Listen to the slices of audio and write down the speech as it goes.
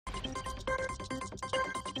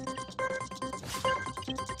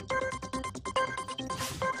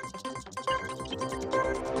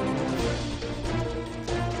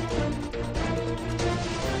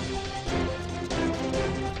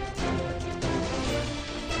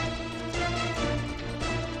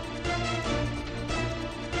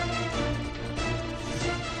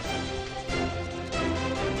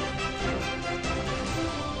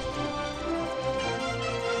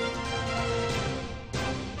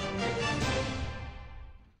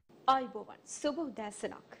ආයුබෝවන් සුබ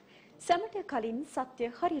උදෑසනක්. සමට කලින් සත්‍ය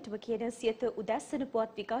හරියටම කියන සියත උදෑසන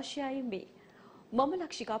පුවත් විකාශයයි මේ. මම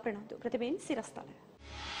ලක්ෂිකා ප්‍රනාන්දු. ප්‍රථමයෙන් සිරස්තල.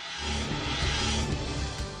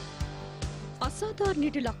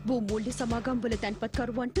 අසාධාරණයට ලක් වූ මූල්‍ය සමාගම්වල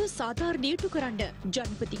තැන්පත්කරුවන්ට සාධාරණීයටු කරන්න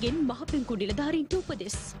ජනපතිගෙන් මහපෙන්කු නිලධාරීන්ට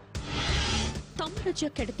උපදෙස්. තම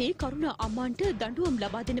රජයක් යටතේ කරුණා අම්මාන්ට දඬුවම්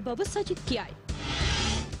ලබා දෙන බව සජිත් කියයි.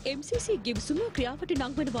 MCC ගිවිසුම ක්‍රියාවට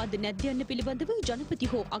නංවනවාද නැද්ද යන්න පිළිබඳව ජනපති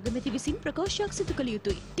හෝ අගමැති විසින් ප්‍රකාශයක් සිදු කළ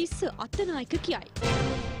යුතුයි. තිස්ස අත්තනායක කියයි.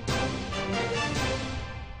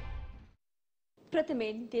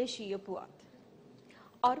 ප්‍රථමයෙන් දේශීය පුවත්.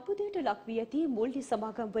 අර්බුදයට ලක් වී ඇති මූල්‍ය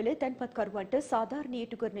සමාගම්වල තැන්පත්කරුවන්ට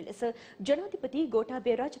සාධාරණීයටු කරන ලෙස ජනාධිපති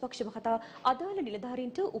ගෝඨාභය රාජපක්ෂ මහතා අදාළ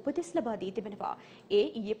නිලධාරීන්ට උපදෙස් ලබා දී තිබෙනවා. ඒ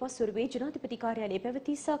ඊයේ පස්වරුවේ ජනාධිපති කාර්යාලයේ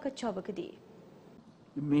පැවති සාකච්ඡාවකදී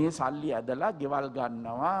මේ සල්ලි ඇදලා ගෙවල්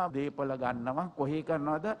ගන්නවා දේපල ගන්නවා කොහේ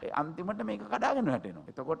කරනවද අන්තිමට මේක කඩාගෙන වැටෙනවා.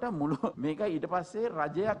 එතකොට මුළු මේක ඊට පස්සේ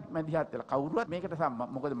රජයක් මැදිහත් වෙලා කවුරුවත් මේකට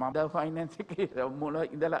මොකද මම ෆයිනෑන්ස් එකේ මුල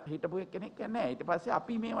ඉඳලා හිටපු කෙනෙක් නැහැ. ඊට පස්සේ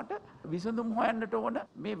අපි මේවට විසඳුම් හොයන්නට ඕන.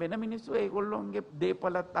 මේ වෙන මිනිස්සු ඒගොල්ලොන්ගේ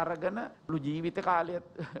දේපලත් අරගෙන මුළු ජීවිත කාලයත්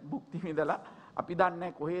භුක්ති විඳලා අපි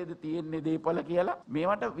දන්නේ කොහෙද තියෙන්නේ දේපල කියලා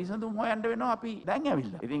මේවට විසඳුම් හොයන්න වෙනවා. අපි දැන්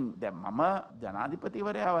ඇවිල්ලා. ඉතින් දැන් මම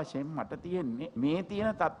ජනාධිපතිවරයා වශයෙන් මට තියෙන්නේ මේ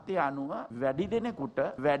තියෙන තත්ත්වය අනුව වැඩි දෙනෙකුට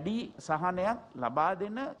වැඩි සහනයක් ලබා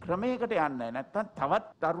දෙන ක්‍රමයකට යන්නයි. නැත්තම් තවත්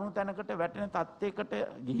තරුණ තැනකට වැටෙන තත්ත්වයකට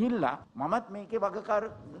ගිහිල්ලා මමත් මේකේ වගකාර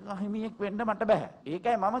හිමියෙක් වෙන්න මට බෑ.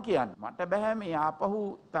 ඒකයි මම කියන්නේ. මට බෑ මේ ආපහු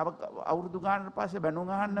තව අවුරුදු ගානකට පස්සේ බැනුම්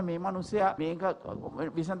අහන්න මේ මිනිස්සයා මේක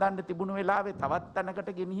විසඳන්න තිබුණු වෙලාවේ තවත්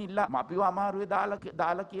තැනකට ගෙනිහිල්ලා අපිව අමාරු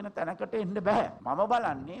දාලා කියන තැනකට එන්න බෑ. මම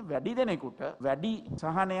බලන්නේ වැඩි දෙනෙකුට වැඩි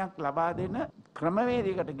සහනයක් ලබා දෙන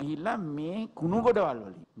ක්‍රමවේදයකට ගිහිල්ලා මේ කුණු ගොඩවල්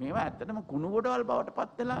වලින් මේවා ඇත්තටම කුණු ගොඩවල් බවට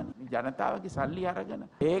පත් වෙලානේ. ජනතාවගේ සල්ලි අරගෙන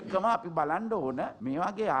ඒකම අපි බලන්න ඕන මේ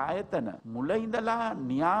වගේ ආයතන මුල ඉඳලා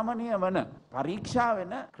නියාමනය වන පරීක්ෂා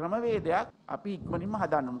වෙන ක්‍රමවේදයක් අපි ඉක්මනින්ම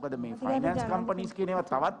හදන්න. මොකද මේ ෆයිනෑන්ස් කම්පනීස් කියන ඒවා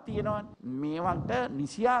තවත් තියෙනවානේ. මේවට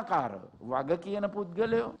නිසියාකාරව වග කියන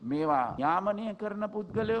පුද්ගලයෝ මේවා නියාමනය කරන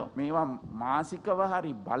පුද්ගලයෝ මේවා මාසිකව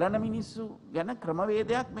හරි බලන මිනිස්සු ගැන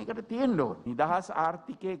ක්‍රමවේදයක් මේකට තියෙන්න ඕන. නිදහස්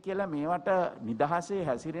ආර්ථිකය කියලා මේවට නිදහසේ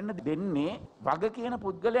හැසිරෙන්න දෙන්නේ වග කියන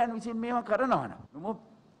පුද්ගලයන් විසින් මේවා කරනවා නම්. නමුත්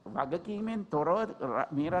වගකීමෙන් තොරව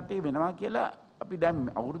මේ රටේ වෙනවා කියලා අපි දැන්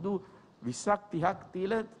අවුරුදු 20ක් 30ක්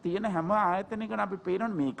තියලා තියෙන හැම ආයතනයකම අපි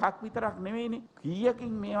පේනොත් මේකක් විතරක් නෙවෙයිනේ.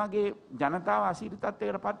 කීයකින් මේ වගේ ජනතාව අසීරු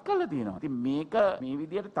තත්ත්වයකට පත් කරලා තියෙනවා. ඉතින් මේක මේ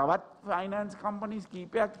විදිහට තවත් ෆයිනෑන්ස් කම්පනීස්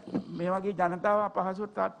කීපයක් මේ වගේ ජනතාව අපහසු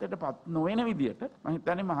තත්ත්වයට පත් නොවන විදිහට මම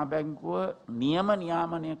හිතන්නේ මහ බැංකුව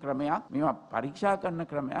නියාමනය ක්‍රමයක් මේවා පරීක්ෂා කරන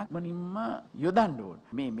ක්‍රමයක් මනින්ම යොදන්න ඕන.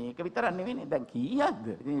 මේක විතරක් නෙවෙයිනේ. දැන් කීයක්ද?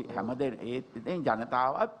 ඉතින් හැමදේම ඒ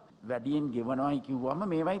ජනතාවත් වැඩියෙන් ගෙවනවායි කිව්වම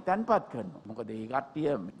මේවයි තැන්පත් කරනවා. මොකද ඒ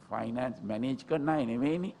කට්ටිය ෆයිනෑන්ස් මැනේජ් කරන අය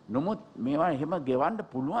නෙවෙයිනේ. නමුත් මේවා එහෙම ගෙවන්න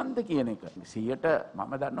පුළුවන්ද කියන එක 100ට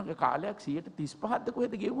මම දන්නක කාලයක් 135ක්ද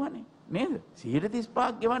කොහෙද ගෙවුවානේ නේද?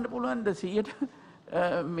 135ක් ගෙවන්න පුළුවන්ද 100ට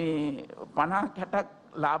මේ 50 60ක්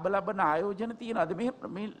ලාභ ලබන ආයෝජන තියෙනවද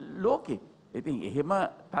මේ ලෝකේ? ඉතින් එහෙම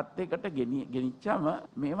තත්යකට ගෙනිච්චම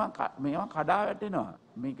මේවා කඩා වැටෙනවා.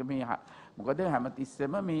 මේක මේ මොකද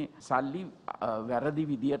හැමතිස්සෙම මේ සල්ලි වැරදි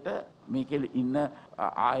විදියට මේකේ ඉන්න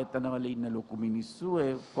ආයතනවල ඉන්න ලොකු මිනිස්සු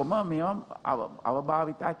කොම මේවා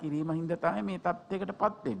අවභාවිතා කිරීම හින්දා තමයි මේ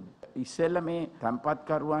තත්යකටපත් වෙන්නේ. ඉස්සෙල්ලා මේ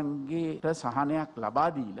තැන්පත්කරුවන්ගේ සහනයක් ලබා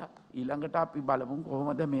දීලා ඊළඟට අපි බලමු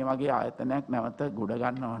කොහොමද මේ වගේ ආයතනයක් නැවත ගොඩ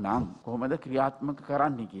ගන්නව නම් කොහොමද ක්‍රියාත්මක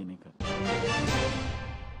කරන්නේ කියන එක.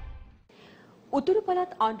 උතුරු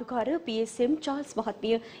පළාත් ආණ්ඩුකාර PSM චාල්ස්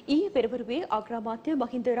මහත්මිය ඊයේ පෙරවරුවේ අග්‍රාමාත්‍ය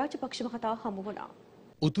මහින්ද රාජපක්ෂ මහතා හමු වුණා.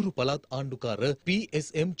 උතුරු පළාත් ආණ්ඩුකාර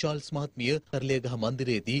PSM චාල්ස් මහත්මිය කරලියගහ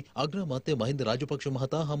මන්දිරයේදී අග්‍රාමාත්‍ය මහින්ද රාජපක්ෂ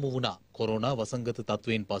මහතා හමු වුණා. කොරෝනා වසංගත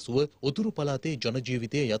තත්වයෙන් පසුව උතුරු පළාතේ ජන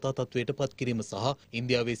ජීවිතය යථා තත්වයට පත් කිරීම සහ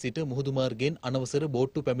ඉන්දියාවේ සිට මුහුදු මාර්ගයෙන් අනවසර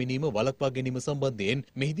බෝට්ටු පැමිණීම වළක්වා ගැනීම සම්බන්ධයෙන්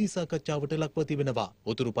මෙහිදී සාකච්ඡාවට ලක්ව තිබෙනවා.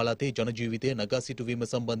 උතුරු පළාතේ ජන ජීවිතය නගා සිටුවීම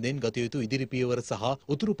සම්බන්ධයෙන් ගත යුතු ඉදිරි පියවර සහ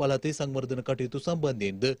උතුරු පළාතේ සංවර්ධන කටයුතු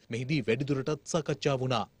සම්බන්ධයෙන්ද මෙහිදී වැඩිදුරටත් සාකච්ඡා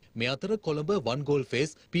වුණා. මේ අතර කොළඹ වන් ගෝල්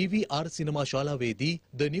ෆේස් PVR සිනමා ශාලාවේදී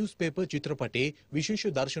ද නිවුස්පේපර් චිත්‍රපටයේ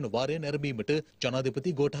විශේෂ දර්ශන වාරය නැරඹීමට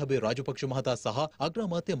ජනාධිපති ගෝඨාභය රාජපක්ෂ මහතා සහ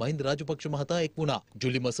අග්‍රාමාත්‍ය මහින්ද රාජපක්ෂ මහතා එක් වුණා.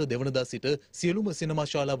 ජූලි මාස 2 වෙනිදා සිට සියලුම සිනමා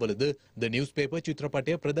ශාලාවලද ද නිවුස්පේපර්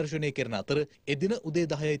චිත්‍රපටය ප්‍රදර්ශනය කරන අතර එදින උදේ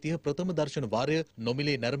 10:30 ප්‍රථම දර්ශන වාරය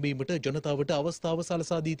නොමිලේ නැරඹීමට ජනතාවට අවස්ථාව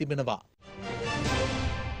සලසා දී තිබෙනවා.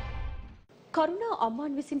 කරුණා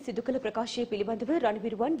අම්මාන් විසින් සිදු කළ ප්‍රකාශය පිළිබඳව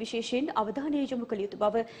රණවිරුවන් විශේෂයෙන් අවධානය යොමු කළ යුතු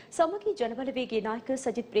බව සමගි ජනබලවේගයේ නායක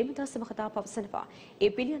සජිත් ප්‍රේමදාස මහතා පවසනවා. ඒ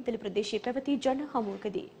පිළියන්තල ප්‍රදේශයේ පැවති ජන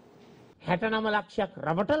හමුවකදී 69 ලක්ෂයක්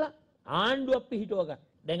රවටලා ආණ්ඩුවක් පිහිටුව ගන්න.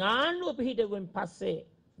 දැන් ආණ්ඩුව පිහිටුවෙන් පස්සේ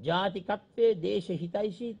ජාතිකත්වයේ, දේශ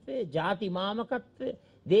හිතෛෂීත්වයේ, ජාති මාමකත්වයේ,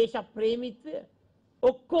 දේශ ප්‍රේමීත්වය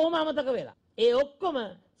ඔක්කොම අමතක වෙලා. ඒ ඔක්කොම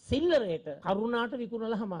සිල්ලරේට කරුණාට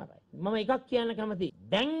විකුණලා හමාරයි. මම එකක් කියන්න කැමතියි.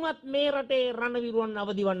 දැන්වත් මේ රටේ රණවිරුවන්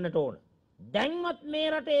අවදිවන්නට ඕන. දැන්වත් මේ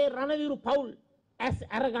රටේ රණවිරු පවුල් ඇස්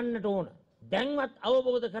අරගන්නට ඕන. දැන්වත්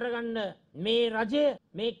අවබෝධ කරගන්න මේ රජය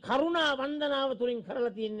මේ කරුණා වන්දනාව තුලින්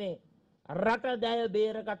කරලා තියෙන්නේ රට දැය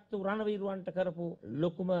බේරගත්තු රණවිරුවන්ට කරපු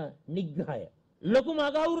ලොකුම නිග්‍රහය, ලොකුම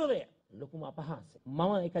අගෞරවය, ලොකුම අපහාසය.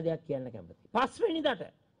 මම එක දෙයක් කියන්න කැමතියි. 5 වෙනිදාට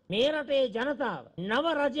මේ රටේ ජනතාව නව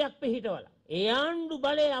රජයක් පිහිටවලා ඒ ආණ්ඩු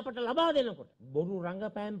බලය අපට ලබා දෙනකොට බොරු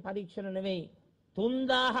රංගපෑම් පරීක්ෂණ නෙවෙයි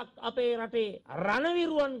 3000ක් අපේ රටේ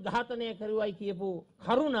රණවිරුවන් ඝාතනය කරුවයි කියපු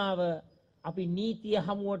කරුණාව අපි නීතිය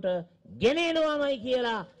හමුවට ගෙනෙනවාමයි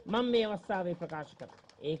කියලා මම මේ අවස්ථාවේ ප්‍රකාශ කරනවා.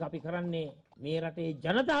 ඒක අපි කරන්නේ මේ රටේ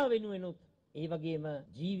ජනතාව වෙනුවෙනුත් ඒ වගේම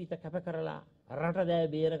ජීවිත කැප කරලා රට දැය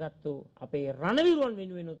බේරගත්තු අපේ රණවිරුවන්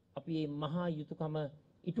වෙනුවෙනුත් අපි මේ මහා යුතුයකම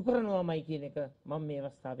ඉටු කරනවාමයි කියන එක මම මේ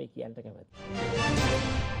අවස්ථාවේ කියන්න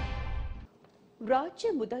කැමතියි.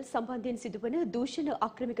 රාජ්‍ය මුදල් සම්බන්ධයෙන් සිදුවන දූෂණ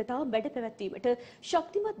අක්‍රමිකතා මැඩ පැවැත්වීමට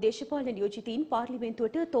ශක්තිමත් දේශපාලන නියෝජිතයින්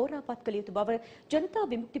පාර්ලිමේන්තුවට තෝරාපත් කළ යුතු බව ජනතා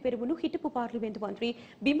විමුක්ති පෙරමුණු හිටපු පාර්ලිමේන්තු මන්ත්‍රී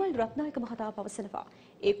බිමල් රත්නායක මහතා පවසනවා.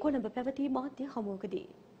 ඒ කොළඹ පැවති මාධ්‍ය හමුවකදී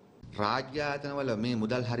රාජ්‍ය ආයතනවල මේ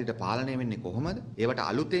මුදල් හරියට පාලනය වෙන්නේ කොහොමද? ඒවට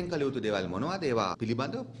අලුතෙන් කළ යුතු දේවල් මොනවද? ඒවා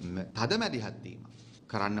පිළිබඳව තද මැදිහත් වීම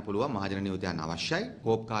කරන්න පුළුවන් මහජන නියෝජනයන් අවශ්‍යයි.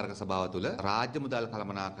 කෝපකාරක සභාව තුළ රාජ්‍ය මුදල්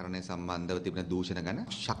කළමනාකරණය සම්බන්ධව තිබෙන දූෂණ ගැන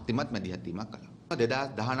ශක්තිමත් මැදිහත් වීමක් කළා.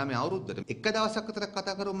 2019 අවුරුද්දට එක දවසක් විතර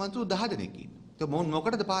කතා කරපු මන්ත්‍රීවරු 10 දෙනෙක් ඉන්නවා. ඒක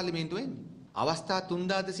මොකටද පාර්ලිමේන්තුවේ එන්නේ? අවස්ථා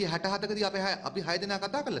 3267කදී අපි 6 දෙනා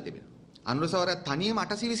කතා කරලා තිබෙනවා. අනුරසවර තනියම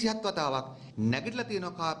 827 වතාවක් නැගිටලා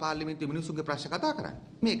තියෙනවා පාර්ලිමේන්තුවේ මිනිස්සුන්ගේ ප්‍රශ්න කතා කරන්න.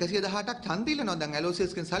 මේ 118ක් ඡන්ද ඉල්ලනවා දැන්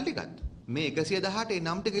ඇලෝසියස්ගෙන් සල්ලි ගත්තා. මේ 118 ඒ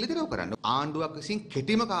නම් ටික ඉලිදරව් කරන්න. ආණ්ඩුවක් විසින්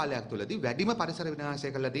කෙටිම කාලයක් තුළදී වැඩිම පරිසර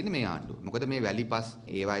විනාශය කරලා තියෙන්නේ මේ ආණ්ඩුව. මොකද මේ වැලිපස්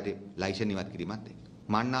ඒවායේ ලයිසන් ඉවත් කිරීමත් එක්ක.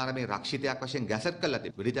 මන්නාර මේ රක්ෂිතයක් වශයෙන් ගැසට් කරලා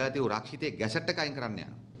තිබ්බ. විලිතලතිව රක්ෂිතයේ ගැසට් එක අයින් කරන්න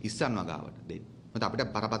යනවා. ඉස්සන් වගාවට දෙන්න. මොකද අපිට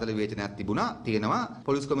බරපතල විවේචනයක් තිබුණා තියෙනවා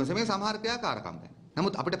පොලිස් කොමිසමේ සමහර ක්‍රියාකාරකම් ගැන.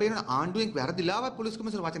 නමුත් අපිට පේන ආණ්ඩුවෙන් වැරදිලාවත් පොලිස්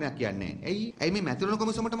කොමිසම වචනයක් කියන්නේ නැහැ. ඇයි මේ මැතිවරණ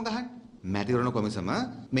කොමිසමටම ගහන්නේ? මැතිවරණ කොමිසම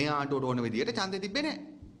මේ ආණ්ඩුවට ඕන විදියට ඡන්දෙ තිබ්බේ නැහැ.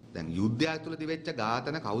 දැන් යුද්ධය තුළදී වෙච්ච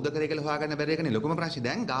ඝාතන කවුද කරේ කියලා හොයාගන්න බැරි එකනේ ලොකුම ප්‍රශ්නේ.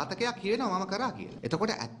 දැන් ඝාතකයා කියනවා මම කරා කියලා.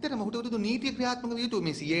 එතකොට ඇත්තටම ඔහුට උරුදු නීතිය ක්‍රියාත්මක විය යුතුයි.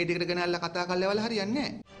 මේ CID එකට ගෙනල්ලා කතා කරලා වල හරියන්නේ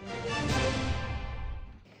නැහැ.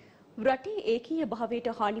 රටේ ඒකීය භාවයට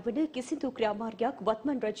හානි වන කිසිදු ක්‍රියාමාර්ගයක්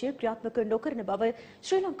වත්මන් රජය ක්‍රියාත්මක නොකරන බව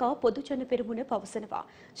ශ්‍රී ලංකා පොදුජන පෙරමුණ පවසනවා.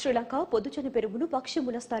 ශ්‍රී ලංකා පොදුජන පෙරමුණ පක්ෂ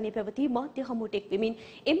මුලස්ථානයේ පැවති මාධ්‍ය හමුවට එක්වෙමින්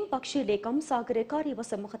එම පක්ෂයේ ලේකම් සාගර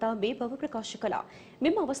කාර්යවස මහතා මේ බව ප්‍රකාශ කළා.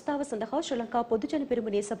 මෙම අවස්ථාව සඳහා ශ්‍රී ලංකා පොදුජන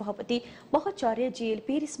පෙරමුණේ සභාපති මහාචාර්ය ජී.එල්.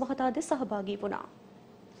 පීරිස් මහතාද සහභාගී වුණා.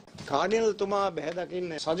 කාඩිනල් තුමා බැහැ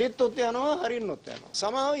දකින්න සජිත්තුත් යනවා හරින්නොත් යනවා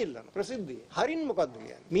සමාව ඉල්ලන ප්‍රසිද්ධිය හරින් මොකද්ද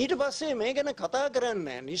කියන්නේ ඊට පස්සේ මේ ගැන කතා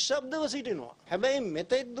කරන්නේ නිශ්ශබ්දව සිටිනවා හැබැයි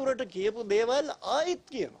මෙතෙක් දුරට කියපු දේවල් ආයිත්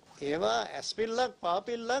කියනවා ඒවා ඇස්පිල්ලක්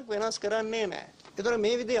පාපිල්ලක් වෙනස් කරන්නේ නැහැ ඒතර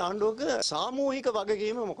මේ විදිහේ ආණ්ඩුවක සාමූහික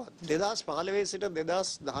වගකීම මොකක්ද 2015 සිට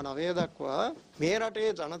 2019 දක්වා මේ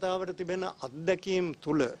රටේ ජනතාවට තිබෙන අත්දැකීම්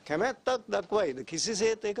තුල කැමැත්තක් දක්වයිද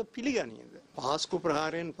කිසිසේත් ඒක පිළිගනියද පාස්කු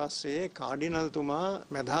ප්‍රහාරයෙන් පස්සේ කාඩිනල් තුමා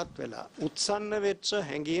මැදහත් වෙලා උත්සන්න වෙච්ච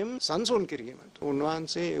හැඟීම් සංසුන් කිරීමට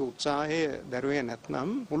උන්වහන්සේ උත්සාහය දරුවේ නැත්නම්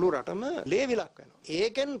මුළු රටම ලේවිලක් වෙනවා.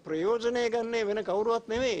 ඒකෙන් ප්‍රයෝජනය ගන්නේ වෙන කවුරුවත්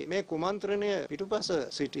නෙවෙයි මේ කුමන්ත්‍රණය පිටුපස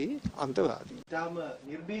සිටි අන්තවාදී. ඊටම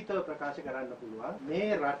නිර්භීතව ප්‍රකාශ කරන්න පුළුවන් මේ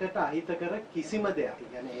රටට අහිතකර කිසිම දෙයක්.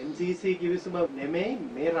 يعني MCC කිවිසුම නෙමෙයි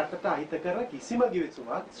මේ රටට අහිතකර කිසිම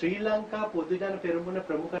කිවිසුමක් ශ්‍රී ලංකා පොදුජන පෙරමුණ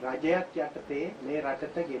ප්‍රමුඛ රජයක් යටතේ මේ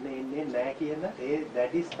රටට ගෙන එන්නේ නැහැ කියන ඒ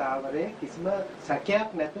දැඩි ස්ථාවරයේ කිසිම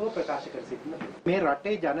සැකයක් නැතුව ප්‍රකාශ කර සිටිනවා. මේ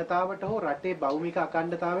රටේ ජනතාවට හෝ රටේ භෞමික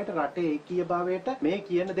අඛණ්ඩතාවයට රටේ ඒකීයභාවයට මේ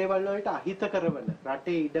කියන දේවල් වලට අහිත කරන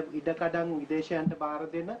රටේ ඉඩකඩම් විදේශයන්ට බාර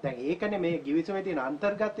දෙන දැන් ඒකනේ මේ කිවිසුමේ තියෙන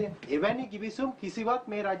අන්තර්ගතය. එවැනි කිවිසුම් කිසිවක්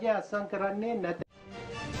මේ රජය අත්සන් කරන්නේ නැත.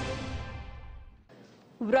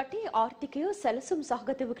 රටේ ආර්ථිකය සැලසුම්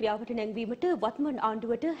සහගතව ක්‍රියාවට නැංවීමට වත්මන්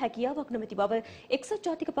ආණ්ඩුවට හැකියාවක් නොමැති බව එක්සත්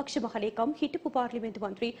ජාතික පක්ෂ මහලේකම් හිටපු පාර්ලිමේන්තු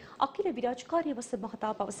මන්ත්‍රී අකිල විරාජ් කාර්යවස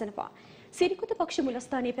මහතා පවසනවා. සිරිකොත පක්ෂ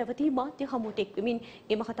මුලස්ථානයේ පැවති මාධ්‍ය හමුවට එක්වෙමින්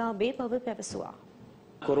ඒ මහතා මේ බව පැවසුවා.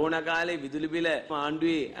 කොරෝනා කාලේ විදුලි බිල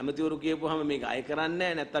ආණ්ඩුවේ ඇමතිවරු කියපුවාම මේක අය කරන්නේ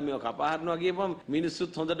නැහැ නැත්තම් මේක කපාහරනවා කියපුවාම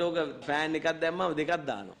මිනිස්සුත් හොඳට ඕක ෆෑන් එකක් දැම්මම දෙකක්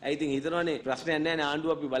දානවා. ඒ ඉතින් හිතනවනේ ප්‍රශ්නයක් නැහැ නේ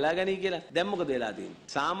ආණ්ඩුව අපි බලාගනි කියලා. දැන් මොකද වෙලා තියෙන්නේ?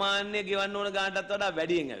 සාමාන්‍ය ගෙවන්න ඕන ගානටත් වඩා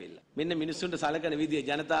වැඩියෙන් ඇවිල්ලා. මෙන්න මිනිස්සුන්ට සලකන විදිය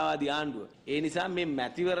ජනතාවාදී ආණ්ඩුව. ඒ නිසා මේ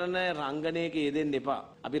මැතිවරණ රංගනයක යෙදෙන්න එපා.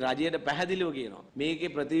 අපි රජයට පැහැදිලිව කියනවා.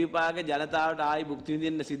 මේකේ ප්‍රතිවිපාක ජනතාවට ආයි භුක්ති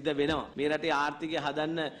විඳින්න සිද්ධ වෙනවා. මේ රටේ ආර්ථිකය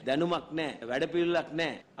හදන්න දැනුමක් නැහැ, වැඩපිළිවෙලක්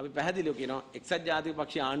නැහැ. අපි පැහැදිලිව කියනවා එක්සත් ජාතික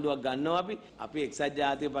පක්ෂයේ ආණ්ඩුවක් ගන්නවා අපි එක්සත්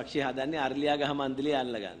ජාතික පක්ෂය හදන්නේ අරලියාගහ මන්දිලේ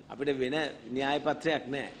අල්ල ගන්න. අපිට වෙන න්‍යාය පත්‍රයක්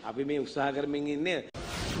නැහැ. අපි මේ උත්සාහ කරමින් ඉන්නේ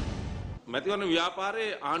මැතිවරණ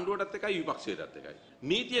ව්‍යාපාරයේ ආණ්ඩුවටත් එකයි විපක්ෂයටත් එකයි.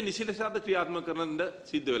 නීතිය නිසිලසද ක්‍රියාත්මක කරන්න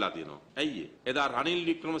සිද්ධ වෙලා තියෙනවා. ඇයි එදා රනිල්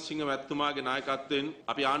වික්‍රමසිංහ මැතිතුමාගේ නායකත්වයෙන්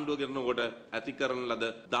අපි ආණ්ඩුව කරනකොට ඇති කරන ලද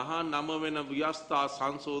 19 වෙන ව්‍යවස්ථා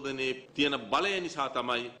සංශෝධනයේ තියෙන බලය නිසා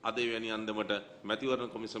තමයි අද එවැනි අන්දමට මැතිවරණ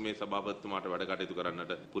කොමිසමේ සභාපතිතුමාට වැඩ කටයුතු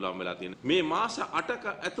කරන්නට පුළුවන් වෙලා තියෙන්නේ. මේ මාස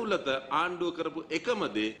 8ක ඇතුළත ආණ්ඩුව කරපු එකම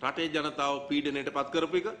දේ රටේ ජනතාව පීඩනයට පත්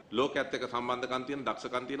කරපු එක. ලෝකයේත් එක්ක සම්බන්ධකම් තියෙන,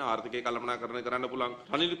 දක්ෂකම් තියෙන, ආර්ථිකය කළමනාකරණය කරන්න පුළුවන්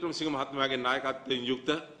රනිල් වික්‍රමසිංහ මහත්මයාගේ නායකත්වයෙන්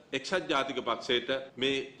යුක්ත එක්සත් ජාතික පක්ෂයට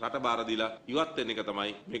මේ රට බාර දීලා ඉවත් වෙන එක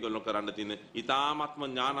තමයි මේගොල්ලෝ කරන්න තියෙන ඉතාමත්ම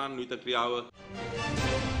ඥානාන්විත ක්‍රියාව.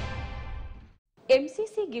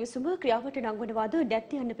 MCC ගිවිසුම ක්‍රියාවට නංවනවාද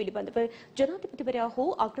නැත්ද යන්න පිළිබඳව ජනාධිපතිවරයා හෝ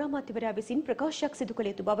අග්‍රාමාත්‍යවරයා විසින් ප්‍රකාශයක් සිදු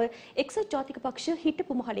කළ යුතු බව එක්සත් ජාතික පක්ෂ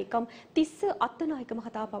හිටපු මහලේකම් තිස්ස අත්තනායක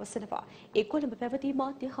මහතා පවසනවා. ඒ කොළඹ පැවති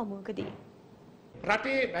මාධ්‍ය හමුවකදී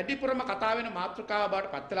රටේ වැඩිපුරම කතා වෙන මාතෘකාව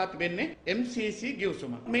බවට පත් වෙලා තිබෙන්නේ MCC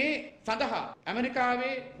ගිවිසුම. මේ සඳහා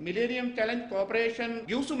ඇමරිකාවේ මිලේනියම් චැලෙන්ජ් කෝපරේෂන්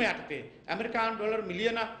ගිවිසුම යටතේ ඇමරිකානු ඩොලර්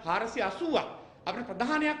මිලියන 480ක් අපිට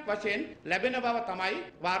ප්‍රධානයක් වශයෙන් ලැබෙන බව තමයි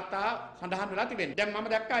වාර්තා සඳහන් වෙලා තිබෙන්නේ. දැන් මම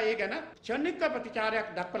දැක්කා ඒ ගැන ක්ෂණික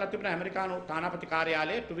ප්‍රතිචාරයක් දක්වලා තිබෙන ඇමරිකානු තානාපති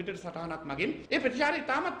කාර්යාලයේ ට්විටර් සටහනක් මගින්. ඒ ප්‍රතිචාරය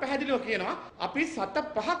ඉතාමත් පැහැදිලිව කියනවා අපි සත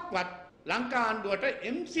 5ක්වත් ලංකා ආණ්ඩුවට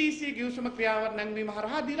MCC ගිවිසුම ක්‍රියාවට නැංවීම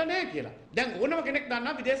හරහා දීලා නැහැ කියලා. දැන් ඕනම කෙනෙක්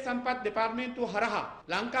දන්නවා විදේශ සම්පත් දෙපාර්තමේන්තුව හරහා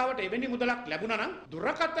ලංකාවට එවැනි මුදලක් ලැබුණා නම්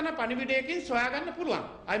දුරකථන පණිවිඩයකින් සොයාගන්න පුළුවන්.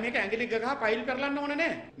 අය මේක ඇඟිලි ගහ ෆයිල් කරලන්න ඕනේ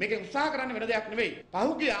නැහැ. මේක උත්සාහ කරන්න වෙන දෙයක් නෙවෙයි.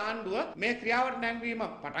 පහුගිය ආණ්ඩුව මේ ක්‍රියාවට නැංවීම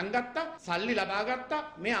පටන් ගත්තා, සල්ලි ලබා ගත්තා,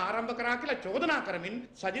 මේ ආරම්භ කරා කියලා චෝදනා කරමින්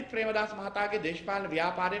සජිත් ප්‍රේමදාස මහතාගේ දේශපාලන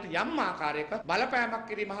ව්‍යාපාරයට යම් ආකාරයක බලපෑමක්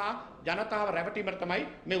කිරීම හා ජනතාව රැවටීමට තමයි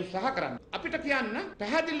මේ උත්සාහ කරන්නේ. අපිට කියන්න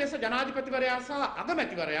පැහැදිලි ලෙස ජනාධිපතිවරයා සහ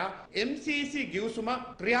අගමැතිවරයා MCC ගිවිසුම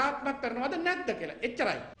ක්‍රියාත්මක කරනවද නැද්ද කියලා.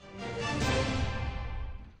 එච්චරයි.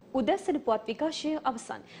 උදැසන පුවත් විකාශය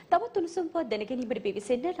අවසන්. තවත් උණුසුම් පුවත් දැනගැනීමට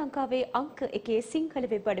පිවිසෙන්න ලංකාවේ අංක 1 සිංහල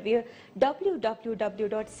වෙබ් අඩවිය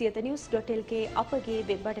www.siyathanews.lk අපගේ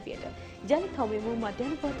වෙබ් අඩවියට. ජනිත හමුවෙමු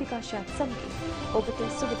මධ්‍යහන පුවත් විකාශයත් සමගින්. ඔබට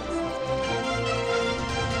සුබ දවසක්.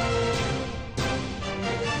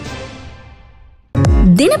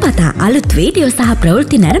 දිනපතා අලුත් වීඩියෝ සහ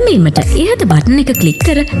ප්‍රවෘත්ති නැරඹීමට ඉහත බටන් එක ක්ලික්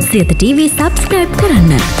කර සියත TV subscribe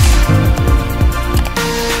කරන්න.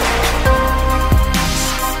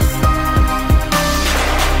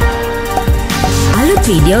 අලුත්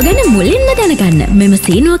වීඩියෝ ගැන මුලින්ම දැනගන්න මෙම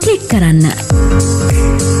සීනුව ක්ලික් කරන්න.